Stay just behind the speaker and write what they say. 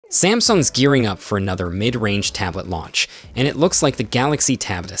Samsung's gearing up for another mid-range tablet launch, and it looks like the Galaxy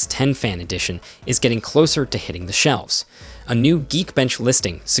Tab S10 Fan Edition is getting closer to hitting the shelves. A new Geekbench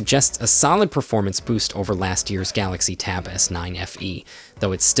listing suggests a solid performance boost over last year's Galaxy Tab S9 FE,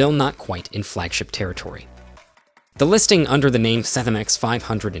 though it's still not quite in flagship territory. The listing under the name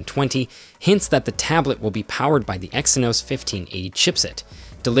S10 hints that the tablet will be powered by the Exynos 1580 chipset,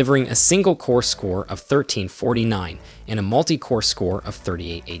 delivering a single-core score of 1349 and a multi-core score of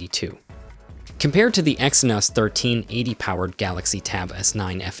 3882. Compared to the Exynos 1380-powered Galaxy Tab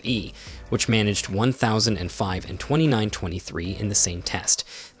S9 FE, which managed 1005 and 2923 in the same test,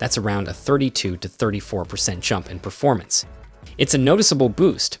 that's around a 32 to 34% jump in performance. It's a noticeable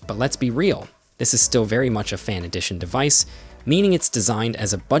boost, but let's be real, this is still very much a fan edition device, meaning it's designed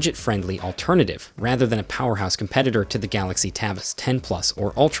as a budget-friendly alternative rather than a powerhouse competitor to the Galaxy Tab S10 Plus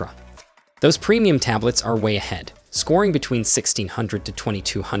or Ultra. Those premium tablets are way ahead, scoring between 1600 to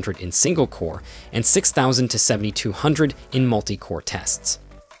 2200 in single-core and 6000 to 7200 in multi-core tests.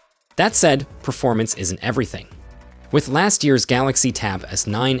 That said, performance isn't everything. With last year's Galaxy Tab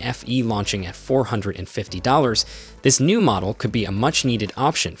S9 FE launching at $450, this new model could be a much-needed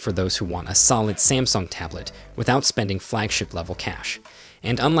option for those who want a solid Samsung tablet without spending flagship-level cash.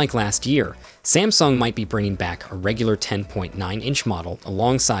 And unlike last year, Samsung might be bringing back a regular 10.9-inch model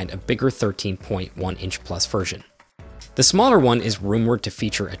alongside a bigger 13.1-inch Plus version. The smaller one is rumored to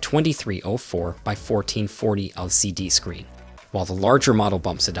feature a 2304 by 1440 LCD screen, while the larger model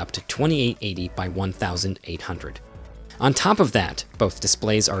bumps it up to 2880 by 1800. On top of that, both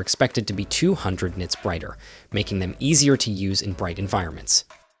displays are expected to be 200 nits brighter, making them easier to use in bright environments.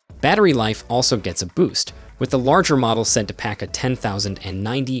 Battery life also gets a boost, with the larger model said to pack a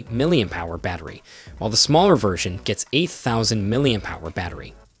 10,090 mAh battery, while the smaller version gets 8,000 mAh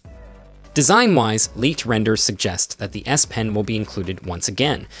battery. Design-wise, leaked renders suggest that the S Pen will be included once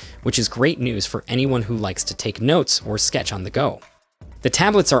again, which is great news for anyone who likes to take notes or sketch on the go. The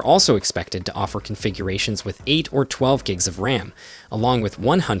tablets are also expected to offer configurations with 8 or 12 gigs of RAM, along with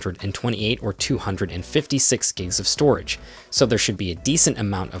 128 or 256 gigs of storage, so there should be a decent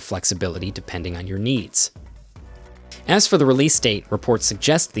amount of flexibility depending on your needs. As for the release date, reports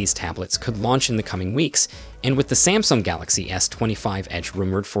suggest these tablets could launch in the coming weeks, and with the Samsung Galaxy S25 Edge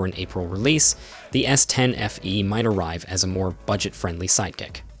rumored for an April release, the S10 FE might arrive as a more budget-friendly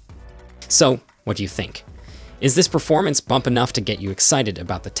sidekick. So, what do you think? Is this performance bump enough to get you excited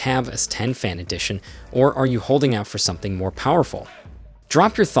about the Tab S10 Fan Edition, or are you holding out for something more powerful?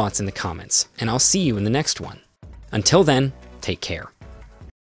 Drop your thoughts in the comments, and I'll see you in the next one. Until then, take care.